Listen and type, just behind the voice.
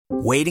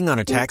Waiting on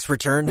a tax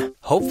return?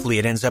 Hopefully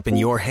it ends up in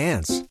your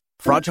hands.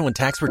 Fraudulent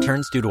tax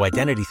returns due to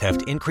identity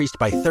theft increased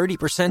by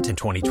 30% in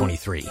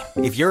 2023.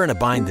 If you're in a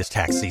bind this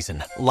tax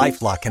season,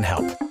 LifeLock can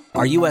help.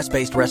 Our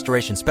U.S.-based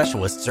restoration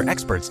specialists are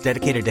experts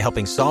dedicated to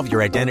helping solve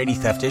your identity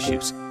theft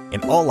issues.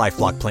 And all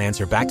LifeLock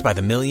plans are backed by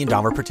the $1 Million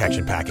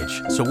Protection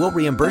Package. So we'll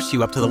reimburse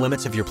you up to the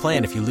limits of your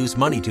plan if you lose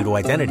money due to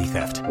identity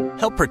theft.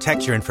 Help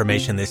protect your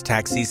information this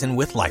tax season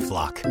with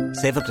LifeLock.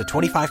 Save up to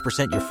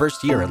 25% your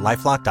first year at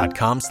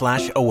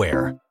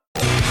LifeLock.com/aware.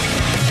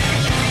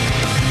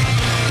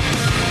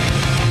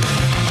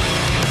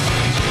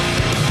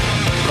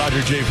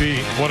 Roger JP,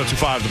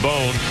 102.5 The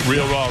Bone,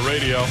 Real Raw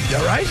Radio. You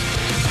all right?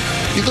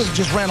 You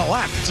just ran a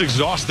lap. It's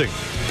exhausting.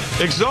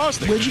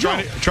 Exhausting. Where'd you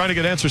go? Trying to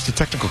get answers to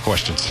technical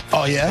questions.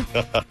 Oh, yeah?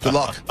 Good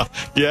luck.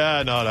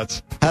 Yeah, no,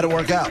 that's... How'd it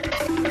work out?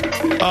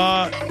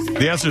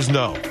 The answer is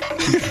no.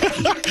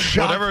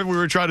 Whatever we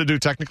were trying to do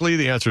technically,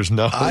 the answer is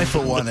no. I,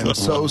 for one, am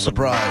so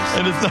surprised.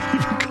 And it's not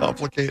even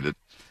complicated.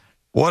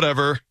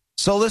 Whatever.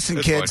 So listen,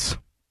 it's kids.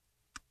 Fine.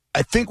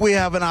 I think we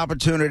have an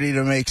opportunity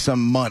to make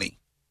some money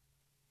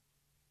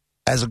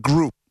as a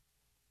group,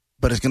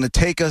 but it's going to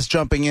take us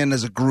jumping in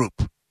as a group.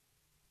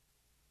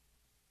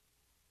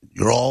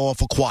 You're all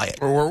awful quiet.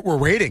 We're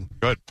waiting.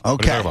 Good. Okay. What are you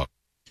talking about?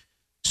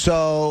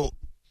 So,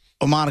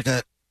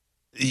 Monica,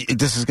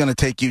 this is going to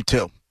take you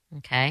too.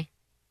 Okay.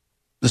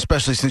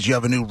 Especially since you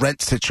have a new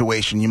rent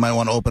situation. You might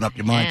want to open up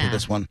your mind to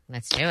this one.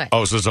 Let's do it.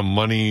 Oh, so it's a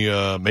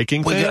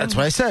money-making thing? That's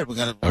what I said. We're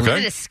gonna. Okay.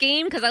 Is it a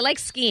scheme? Because I like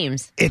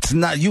schemes. It's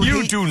not.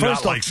 You do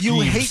not like schemes.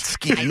 You hate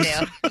schemes.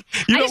 I do.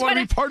 You don't want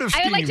to be part of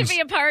schemes. I would like to be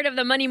a part of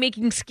the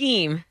money-making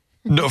scheme.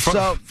 No,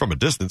 from a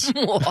distance.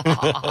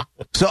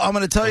 So I'm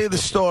going to tell you the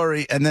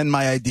story and then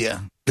my idea.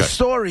 Okay. The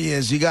story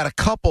is you got a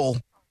couple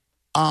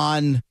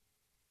on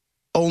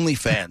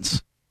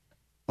OnlyFans,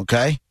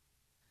 okay?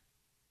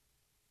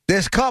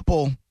 This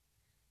couple,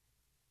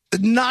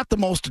 not the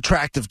most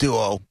attractive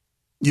duo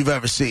you've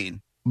ever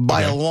seen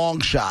by a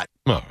long shot.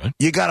 All right.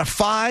 You got a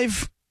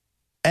 5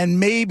 and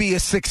maybe a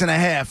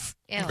 6.5.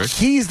 Ew.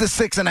 He's the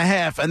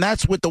 6.5, and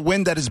that's with the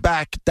wind at his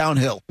back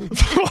downhill. Oh,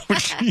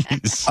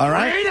 jeez. All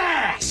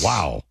right?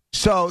 Wow.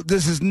 So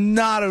this is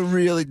not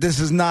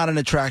an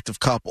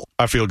attractive couple.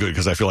 I feel good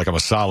because I feel like I'm a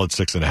solid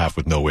 6.5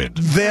 with no wind.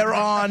 They're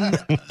on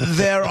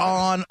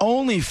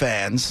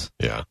OnlyFans.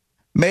 Yeah.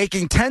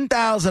 Making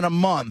 $10,000 a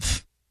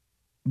month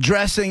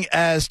dressing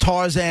as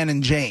Tarzan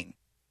and Jane.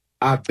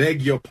 I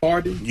beg your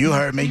pardon? You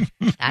heard me.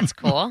 That's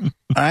cool. All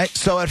right.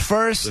 So at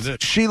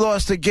first, she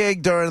lost a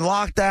gig during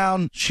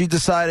lockdown. She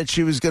decided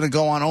she was going to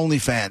go on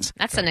OnlyFans.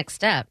 That's the next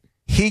step.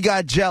 He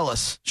got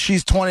jealous.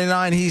 She's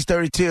 29. He's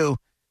 32.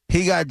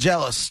 He got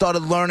jealous,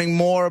 started learning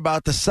more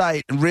about the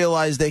site, and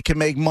realized they can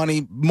make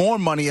more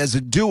money as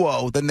a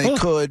duo than they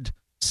could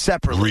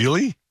separately.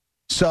 Really?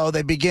 So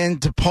they begin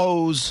to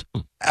pose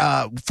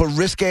for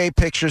risque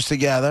pictures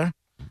together,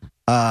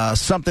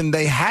 something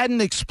they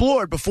hadn't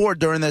explored before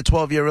during their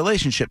 12-year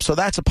relationship. So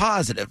that's a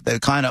positive. They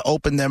kind of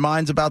opened their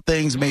minds about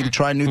things, maybe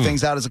try new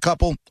things out as a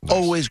couple. Nice.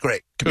 Always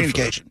great.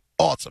 Communication.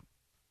 Awesome.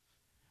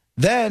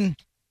 Then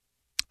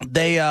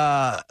they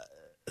have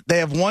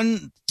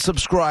one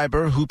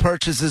subscriber who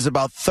purchases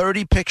about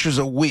 30 pictures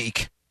a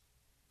week.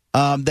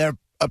 They're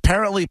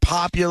apparently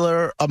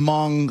popular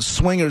among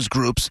swingers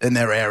groups in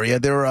their area.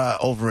 They're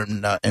over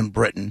in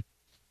Britain.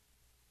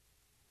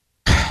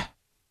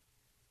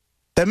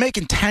 They're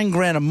making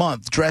 $10,000 a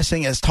month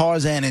dressing as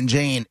Tarzan and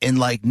Jane in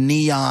like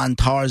neon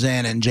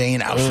Tarzan and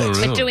Jane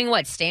outfits. But doing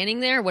what?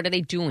 Standing there? What are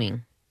they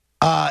doing?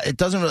 It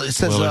doesn't really. It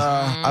says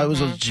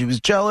she was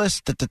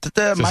jealous.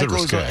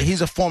 Michael,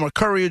 he's a former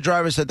courier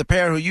driver. Said the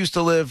pair who used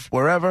to live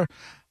wherever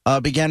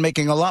began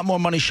making a lot more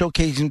money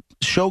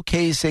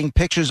showcasing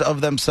pictures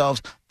of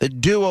themselves. The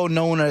duo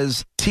known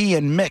as T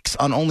and Mix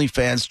on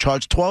OnlyFans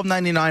charged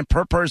 $12.99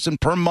 per person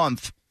per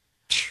month,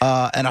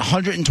 and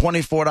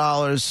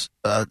 $124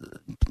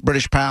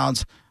 British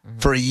pounds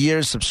for a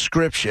year's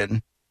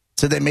subscription.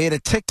 So they made a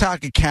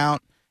TikTok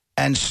account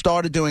and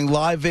started doing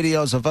live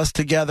videos of us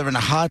together in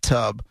a hot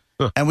tub.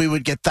 And we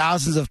would get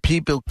thousands of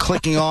people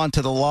clicking on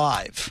to the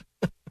live.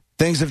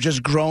 Things have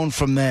just grown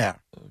from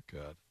there. Oh,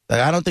 God.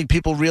 I don't think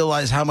people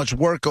realize how much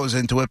work goes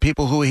into it.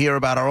 People who hear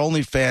about our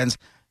OnlyFans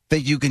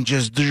think you can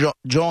just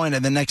join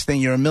and the next thing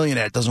you're a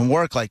millionaire. It doesn't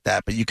work like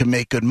that, but you can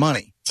make good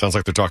money. Sounds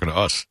like they're talking to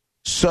us.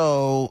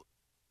 So...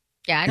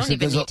 Yeah, I don't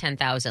even need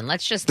 10,000.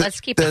 Let's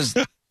keep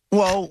it.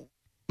 Well,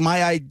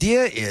 my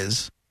idea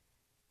is...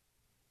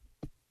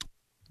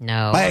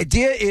 No. My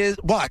idea is...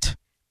 What?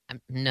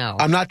 No.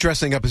 I'm not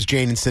dressing up as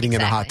Jane and sitting in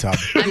a hot tub.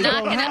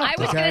 I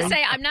was going to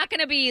say, I'm not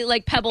going to be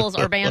like Pebbles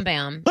or Bam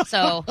Bam.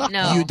 So,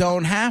 no. You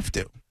don't have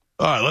to.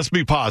 All right, let's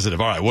be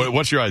positive. All right,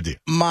 what's your idea?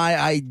 My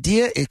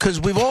idea is, because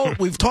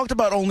we've talked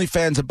about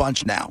OnlyFans a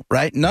bunch now,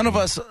 right? None of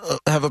us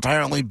have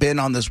apparently been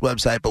on this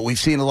website, but we've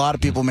seen a lot of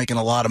people making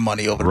a lot of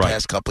money over the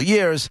past couple of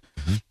years.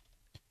 Mm-hmm.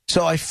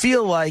 So I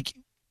feel like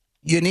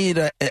you need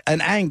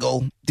an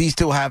angle. These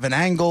two have an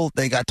angle.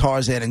 They got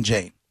Tarzan and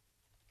Jane.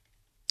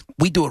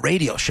 We do a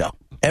radio show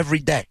every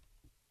day.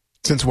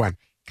 Since when?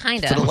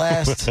 Kind of. For the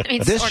last, I mean,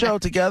 this sorta. show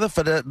together,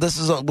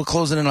 we're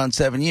closing in on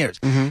 7 years.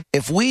 Mm-hmm.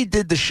 If we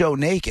did the show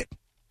naked,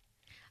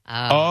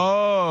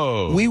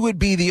 we would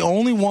be the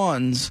only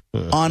ones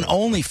on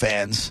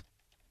OnlyFans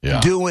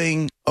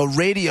doing a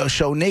radio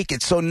show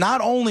naked. So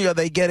not only are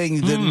they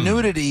getting the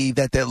nudity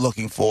that they're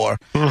looking for,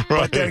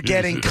 but they're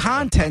getting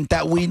content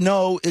that we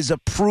know is a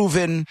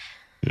proven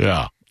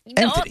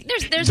entity.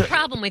 There's a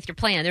problem with your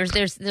plan.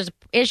 There's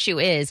issue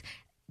is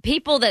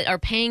people that are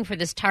paying for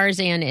this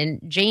Tarzan and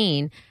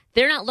Jane,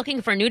 they're not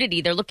looking for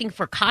nudity. They're looking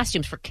for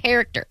costumes for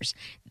characters.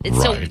 Right.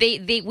 So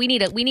we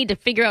need to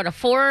figure out a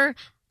 4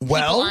 people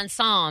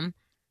ensemble.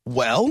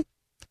 Well,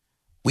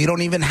 we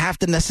don't even have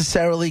to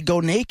necessarily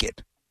go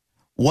naked.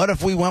 What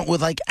if we went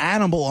with like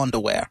animal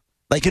underwear?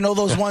 Like, you know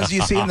those ones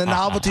you see in the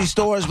novelty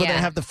stores where they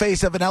have the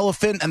face of an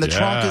elephant and the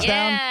trunk is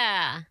down?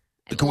 Yeah.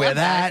 You can wear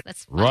that.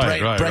 That's Right.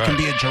 Brett can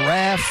be a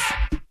giraffe.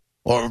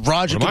 Or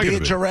Roger could be a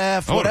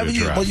giraffe. Whatever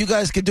you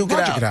guys could duke it out.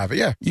 Roger could have it,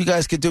 yeah. You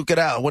guys could duke it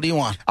out. What do you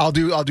want? I'll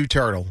do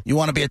turtle. You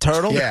want to be a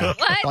turtle? Yeah.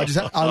 What?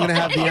 I'm going to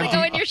have the You're empty. gonna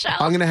go in your shell?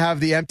 I'm going to have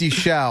the empty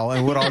shell,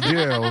 and what I'll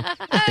do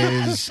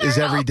is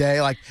every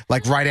day, like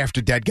right after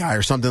Dead Guy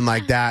or something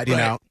like that. You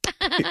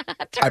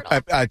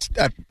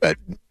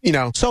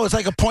know, So it's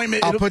like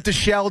appointment. I'll put the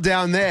shell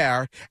down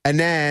there, and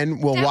then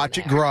we'll watch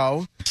it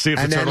grow. See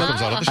if the turtle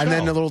comes out of the shell. And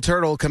then the little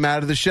turtle will come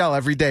out of the shell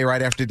every day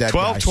right after Dead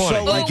Guy. 12:20.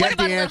 So Well, you get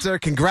the answer.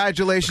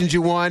 Congratulations,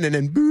 you won, and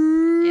then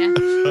boo. Yeah.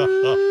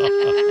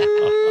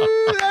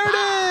 There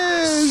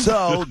it is.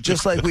 So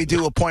just like we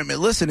do appointment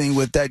listening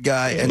with Dead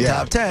Guy and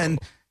Top 10,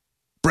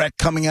 Brett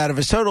coming out of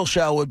his turtle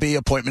shell would be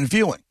appointment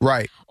viewing.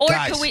 Right. Or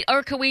Guys.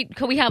 could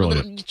we have a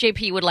little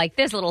JP would like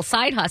this little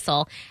side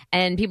hustle,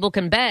 and people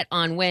can bet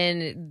on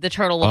when the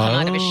turtle will come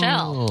out of his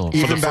shell. For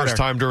Even the better. first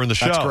time during the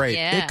show. That's great.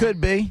 Yeah. It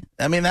could be.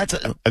 I mean, that's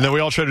And then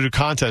we all try to do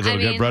content that'll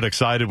get Brett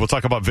excited. We'll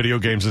talk about video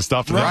games and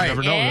stuff. And Right. You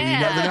never know. Yeah. You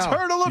never know.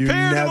 Turtle You appeared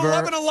in never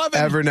 11/11.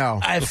 ever know.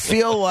 I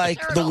feel like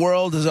the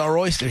world is our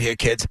oyster here,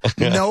 kids.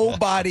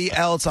 Nobody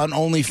else on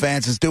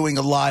OnlyFans is doing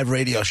a live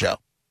radio show.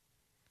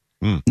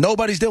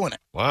 Nobody's doing it.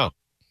 Wow.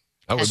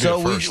 That would So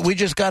be a first. we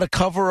just got to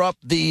cover up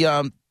the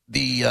Bone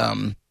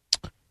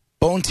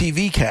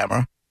TV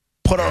camera,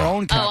 put our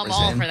own Oh, cameras I'm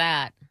all in, for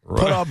that.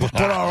 put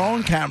our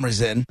own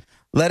cameras in,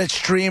 let it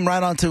stream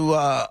right onto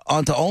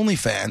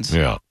OnlyFans.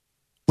 Yeah.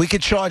 We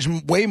could charge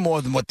way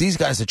more than what these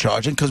guys are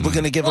charging because we're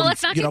going to give Well, them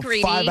let's not get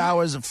greedy.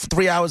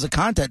 3 hours of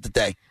content a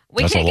day.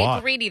 We That's can't a get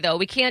lot. greedy though.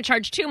 We can't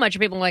charge too much.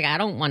 People are like, I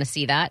don't want to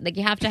see that. Like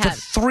you have to For have.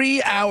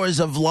 3 hours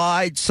of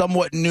live,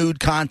 somewhat nude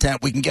content,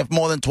 we can get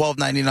more than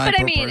 $12.99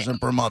 per person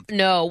per month.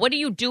 No, what are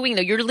you doing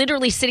though? You're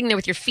literally sitting there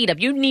with your feet up.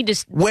 You need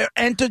to. We're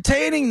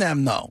entertaining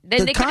them, though.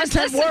 Then the they can just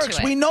content listen to works.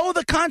 it. We know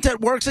the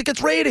content works. It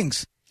gets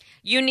ratings.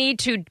 You need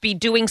to be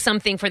doing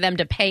something for them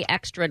to pay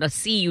extra to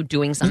see you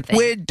doing something.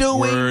 We're doing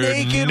We're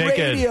naked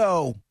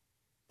radio.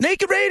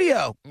 Naked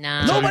radio.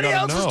 No. Nobody you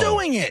else gotta is know.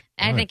 doing it.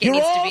 I think it You're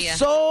needs all to be a.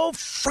 so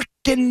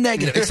freaking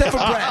negative, except for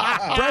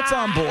Brett. Brett's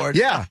on board.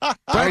 Yeah.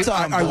 Brett's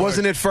on I board.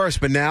 wasn't at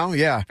first, but now,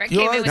 yeah. Brett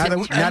You're- came in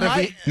with Now some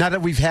that, now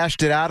that we've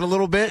hashed it out a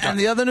little bit. And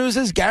the other news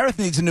is Gareth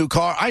needs a new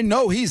car. I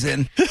know he's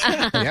in.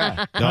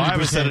 Yeah. No, I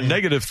haven't said a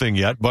negative thing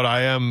yet, but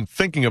I am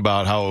thinking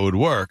about how it would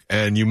work,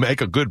 and you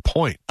make a good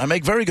point. I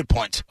make very good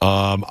points.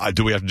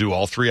 Do we have to do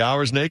all 3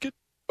 hours naked?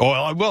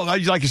 Oh, well,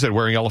 like you said,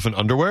 wearing elephant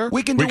underwear.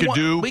 We could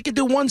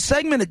do one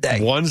segment a day.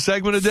 one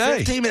segment a day.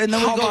 15 minutes, and then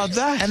How we go, about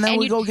that? And then And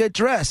we you- go get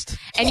dressed.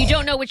 And you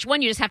don't know which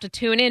one. You just have to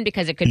tune in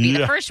because it could be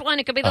the Yeah. first one,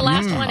 it could be the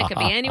last one, it could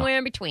be anywhere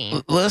in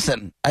between.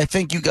 Listen, I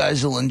think you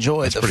guys will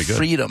enjoy the pretty good.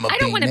 freedom of I don't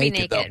being want to be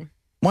naked, naked. though.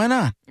 Why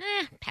not?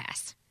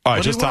 Pass. All right, What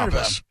are just you worried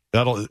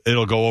topless.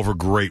 It'll go over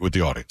great with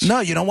the audience. No,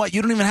 you know what?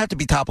 You don't even have to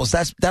be topless.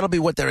 That'll be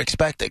what they're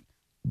expecting.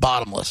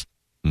 Bottomless.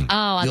 Oh,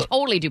 I'll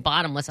totally do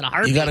bottomless in a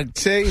heartbeat. You got a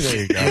See,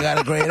 there you go. you got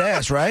a great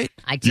ass, right?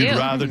 I do. You'd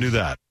rather do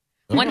that.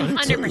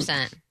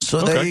 100%. So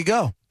there you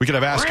go. We could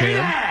have ass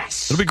cam.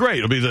 It'll be great.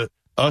 It'll be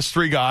us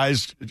 3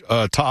 guys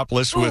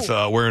topless with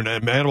wearing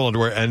animal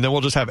underwear, and then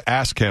we'll just have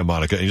ass cam,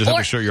 Monica, and you just have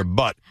Or- to show your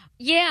butt.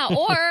 Yeah,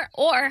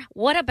 or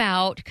what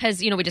about, because,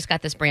 we just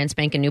got this brand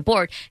spanking new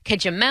board.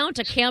 Could you mount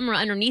a camera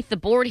underneath the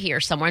board here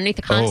somewhere, underneath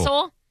the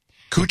console?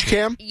 Cooch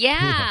cam?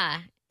 Yeah.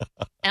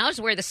 And I'll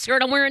just wear the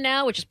skirt I'm wearing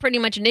now, which is pretty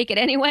much naked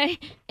anyway.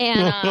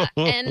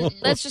 And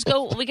let's just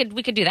go. We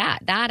could do that.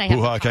 That I have.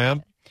 Hoo-ha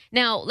cam?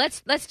 Now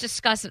let's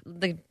discuss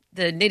the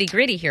nitty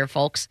gritty here,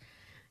 folks.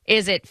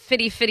 Is it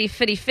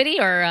fitty,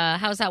 or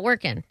how's that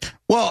working?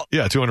 Well,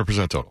 Yeah,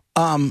 200% total.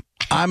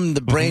 I'm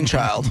the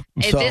brainchild.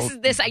 Hey, so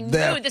I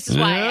knew this is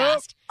why I Yep.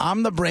 asked.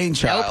 I'm the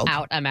brainchild.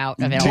 Nope, I'm out.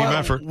 Team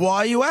effort. Why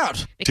are you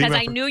out? Because Team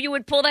I effort. knew you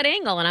would pull that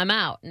angle, and I'm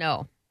out.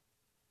 No.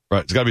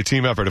 Right, it's got to be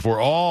team effort. If we're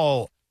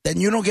all Then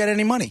you don't get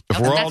any money. If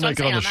Okay, we're that's all what I'm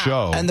naked on the saying,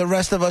 show, And the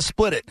rest of us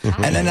split it.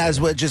 And then as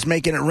we're just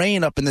making it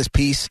rain up in this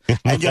piece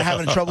and you're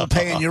having trouble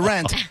paying your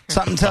rent,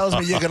 something tells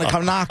me you're going to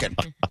come knocking.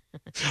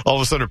 All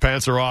of a sudden her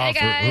pants are off.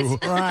 Hey, guys.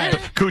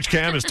 Right. Cooch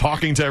Cam is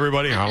talking to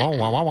everybody.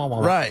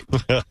 Right.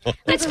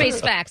 Let's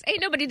face facts.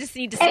 Ain't nobody just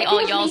need to see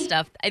all y'all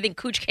stuff. I think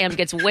Cooch Cam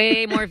gets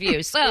way more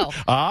views. So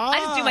I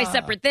just do my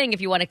separate thing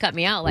if you want to cut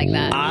me out like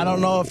that. I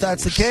don't know if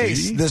that's the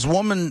case. See? This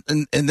woman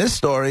in this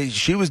story,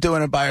 she was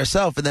doing it by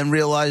herself and then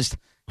realized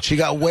she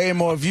got way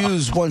more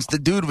views once the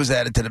dude was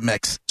added to the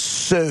mix.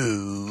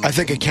 So I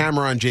think a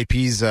camera on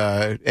JP's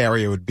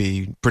area would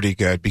be pretty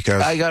good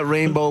because I got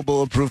rainbow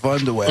bulletproof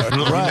underwear.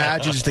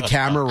 imagine just a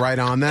camera right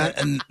on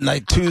that. And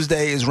like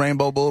Tuesday is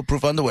rainbow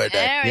bulletproof underwear day.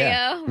 There we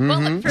Yeah. go.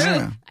 Bulletproof.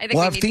 Yeah. I think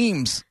We'll we have need-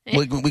 themes.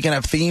 We can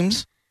have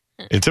themes.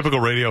 In typical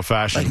radio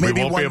fashion, Like we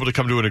maybe won't be able to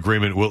come to an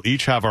agreement. We'll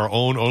each have our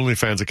own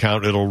OnlyFans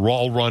account. It'll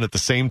all run at the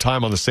same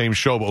time on the same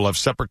show, but we'll have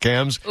separate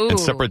cams and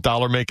separate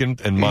dollar making,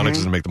 and Monix is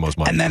going to make the most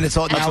money. And then it's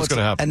all That's now what's it's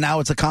going to happen. and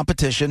now it's a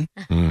competition.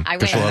 I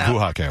Because she'll win. have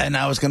hoo-ha cam. And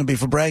now it's going to be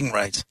for bragging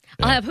rights.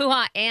 I'll have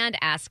hoo-ha and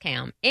ass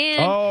cam. And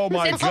Oh,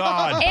 my since,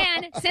 God.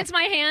 And since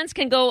my hands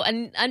can go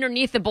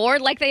underneath the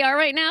board like they are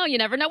right now, you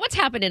never know what's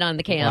happening on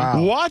the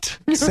cam. What?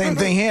 Same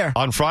thing here.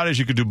 On Fridays,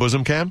 you could do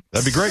bosom cam?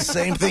 That'd be great.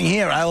 Same thing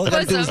here. All I got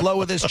to do is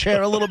lower this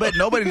chair a little bit.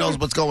 Nobody knows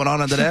what's going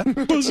on under there.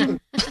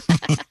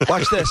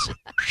 Watch this.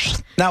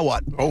 Now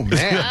what? Oh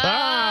man,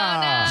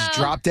 no. just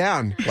drop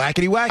down.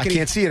 Whackety I whackety.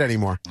 can't see it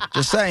anymore.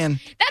 Just saying.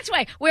 That's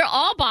why we're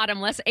all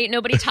bottomless, ain't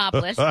nobody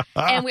topless,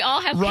 and we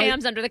all have Right.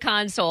 cams under the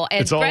console.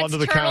 And It's all Brett's under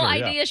the turtle counter,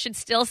 yeah. idea should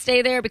still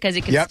stay there because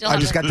it can Yep, still I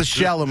have just got the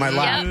shell in my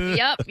lap.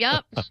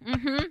 Yep.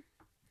 Mm-hmm.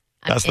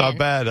 That's not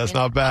bad. That's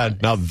not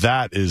bad. Now,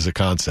 that is a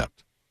concept.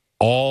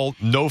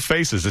 No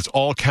faces. It's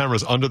all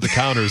cameras under the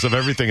counters of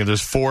everything, and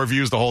there's 4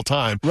 views the whole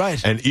time. Right.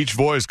 And each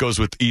voice goes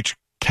with each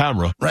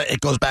camera. Right.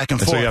 It goes back and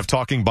And forth. so you have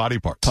talking body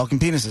parts. Talking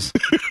penises.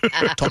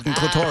 Talking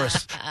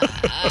clitoris.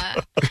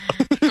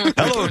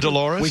 Hello,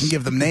 Dolores. We can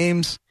give them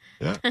names.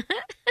 Yeah.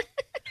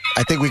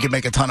 I think we can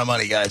make a ton of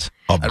money, guys.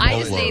 A I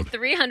just boatload.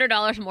 need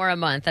 $300 more a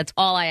month. That's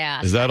all I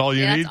ask. Is that all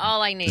you Yeah, need? That's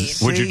all I need.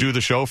 Would you See? do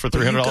the show for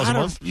But $300 a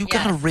month? You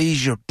gotta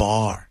raise your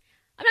bar.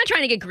 I'm not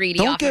trying to get greedy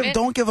off of it.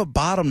 Don't give a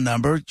bottom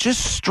number.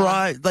 Just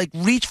strive,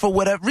 reach for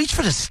whatever. Reach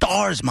for the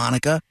stars,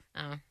 Monica.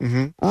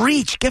 Oh.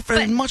 Reach, get for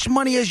as much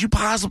money as you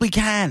possibly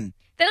can.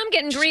 Then I'm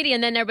getting greedy,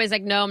 and then everybody's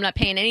like, "No, I'm not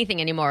paying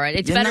anything anymore."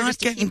 It's You're better not just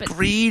to getting keep it.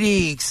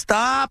 greedy.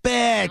 Stop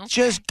it. Okay.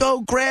 Just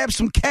go grab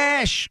some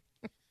cash.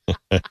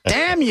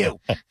 Damn you.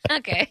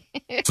 Okay.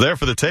 It's there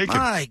for the taking.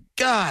 My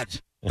God.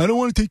 I don't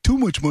want to take too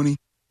much money.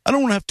 I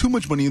don't want to have too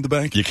much money in the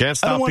bank. You can't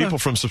stop people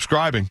from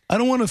subscribing. I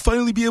don't want to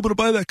finally be able to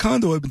buy that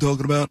condo I've been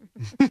talking about.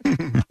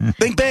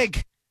 Think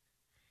big.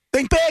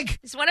 Think big.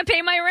 Just want to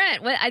pay my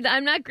rent.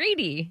 I'm not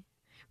greedy,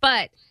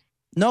 but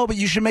No, but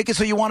you should make it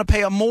so you want to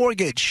pay a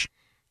mortgage.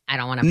 I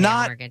don't want to pay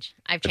a mortgage.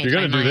 I've changed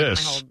you're my gonna do mind.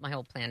 this- My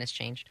whole plan has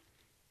changed.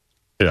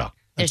 Yeah.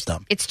 That's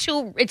dumb. It's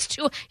too.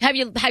 Have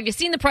you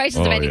seen the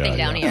prices of Oh, anything yeah,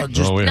 down yeah. here? Oh,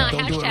 just- No,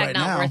 don't do it hashtag right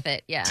not now. worth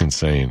it. Yeah. It's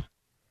insane.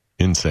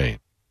 Insane.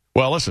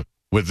 Well, listen,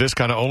 with this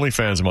kind of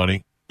OnlyFans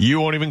money, you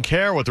won't even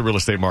care what the real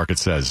estate market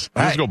says.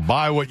 You just Right. go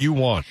buy what you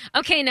want.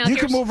 Okay, now You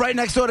here's, can move right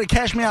next door to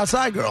Cash Me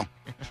Outside, girl.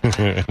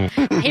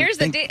 here's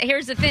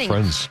the thing.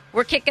 Friends.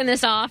 We're kicking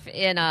this off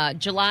in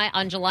July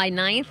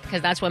 9th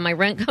because that's when my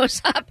rent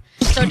goes up.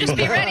 So just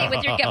be ready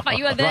with your get.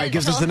 You have that. Right,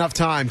 gives us enough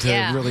time to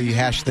Yeah. really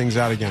hash things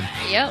out again.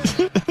 Yep.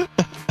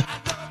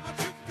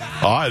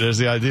 All right, there's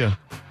the idea.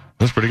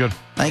 That's pretty good.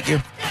 Thank you.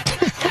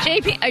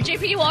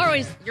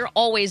 JP, you're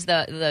always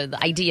the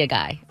idea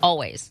guy,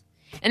 always.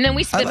 And then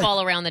we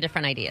spitball around the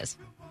different ideas.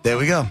 There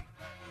we go.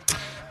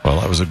 Well,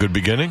 that was a good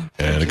beginning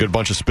and a good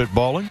bunch of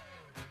spitballing.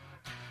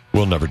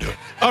 We'll never do it.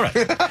 All right.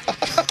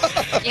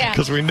 Yeah.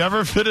 Because we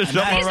never finished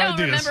up Please our don't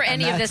ideas. remember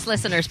any of this,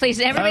 listeners. Please,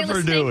 everybody Never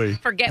listening, do we.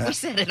 forget we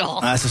said it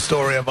all. That's the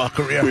story of our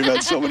career. We've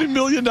had so many $1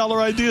 million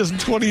ideas in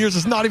 20 years.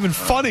 It's not even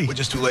funny. We're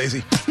just too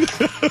lazy.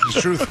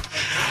 It's truth.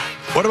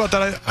 What about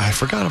that? I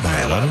forgot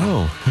about it. I don't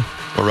know.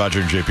 Well, Roger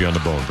and JP on the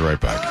bone. Be right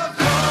back.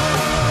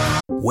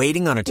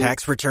 Waiting on a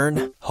tax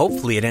return?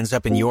 Hopefully it ends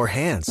up in your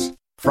hands.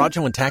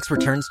 Fraudulent tax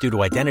returns due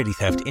to identity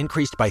theft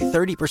increased by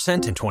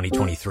 30% in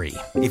 2023.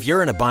 If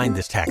you're in a bind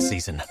this tax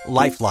season,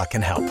 LifeLock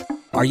can help.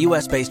 Our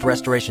U.S.-based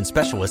restoration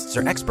specialists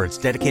are experts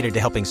dedicated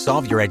to helping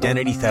solve your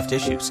identity theft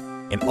issues.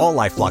 And all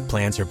LifeLock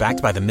plans are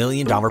backed by the $1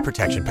 Million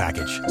Protection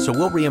Package. So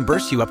we'll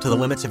reimburse you up to the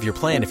limits of your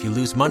plan if you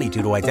lose money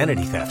due to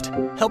identity theft.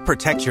 Help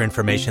protect your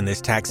information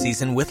this tax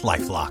season with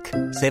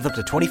LifeLock. Save up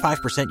to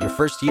 25% your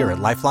first year at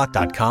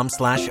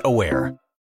LifeLock.com/aware.